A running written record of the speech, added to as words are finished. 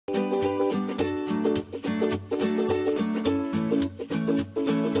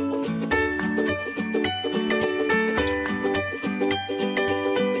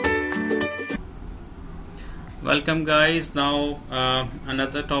Welcome guys. Now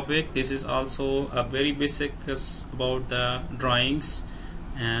another topic. This is also a very basic about the drawings,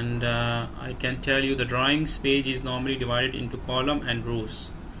 and I can tell you the drawings page is normally divided into column and rows.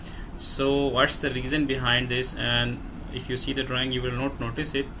 So what's the reason behind this? And if you see the drawing you will not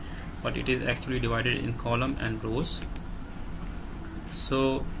notice it, but it is actually divided in column and rows.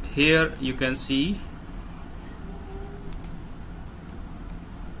 So here you can see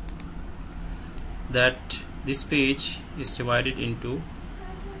that this page is divided into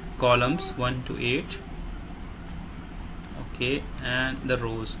columns 1 to 8, okay, and the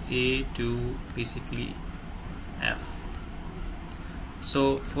rows A to basically F.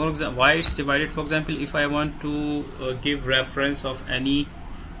 So for example, why it's divided? For example, if I want to give reference of any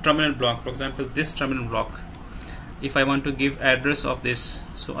terminal block, for example this terminal block, if I want to give address of this,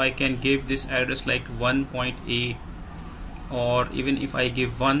 so I can give this address like 1.A, or even if I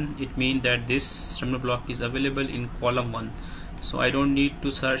give 1, it means that this terminal block is available in column 1. So I don't need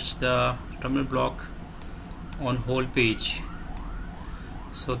to search the terminal block on whole page.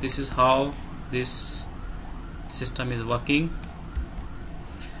 So this is how this system is working.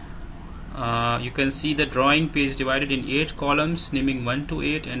 You can see the drawing page divided in 8 columns naming 1 to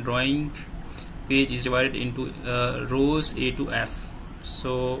 8, and drawing page is divided into rows A to F.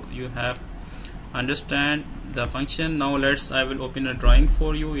 So you have understand the function. Now I will open a drawing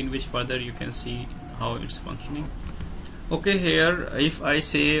for you in which further you can see how it's functioning. Okay, here if I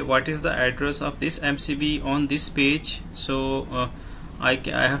say what is the address of this MCB on this page, so I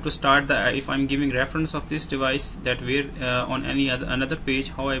have to start the, if I'm giving reference of this device, that where on any another page,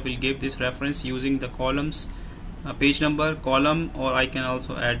 how I will give this reference using the columns, page number, column, or I can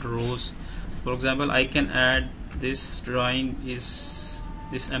also add rows. For example, I can add this drawing is,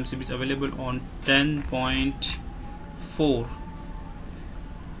 this MCB is available on 10.4.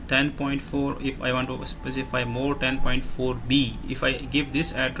 If I want to specify more, 10.4b. if I give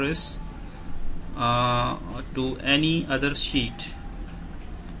this address to any other sheet,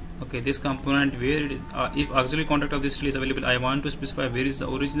 okay, this component where it is, if auxiliary contact of this sheet is available, I want to specify where is the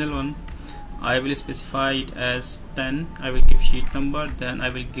original one. I will specify it as 10. I will give sheet number, then I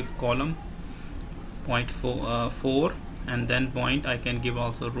will give column 0.4, and then point I can give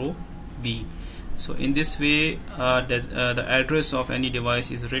also row B. So in this way the address of any device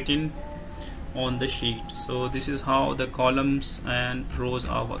is written on the sheet. So this is how the columns and rows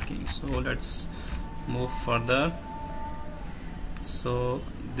are working. So let's move further. So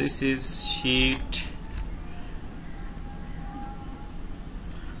this is sheet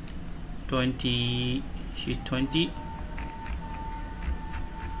 20.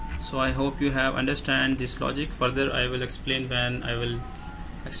 So I hope you have understand this logic. Further I will explain when I will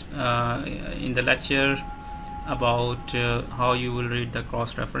in the lecture about how you will read the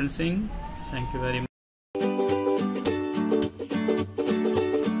cross referencing. Thank you very much.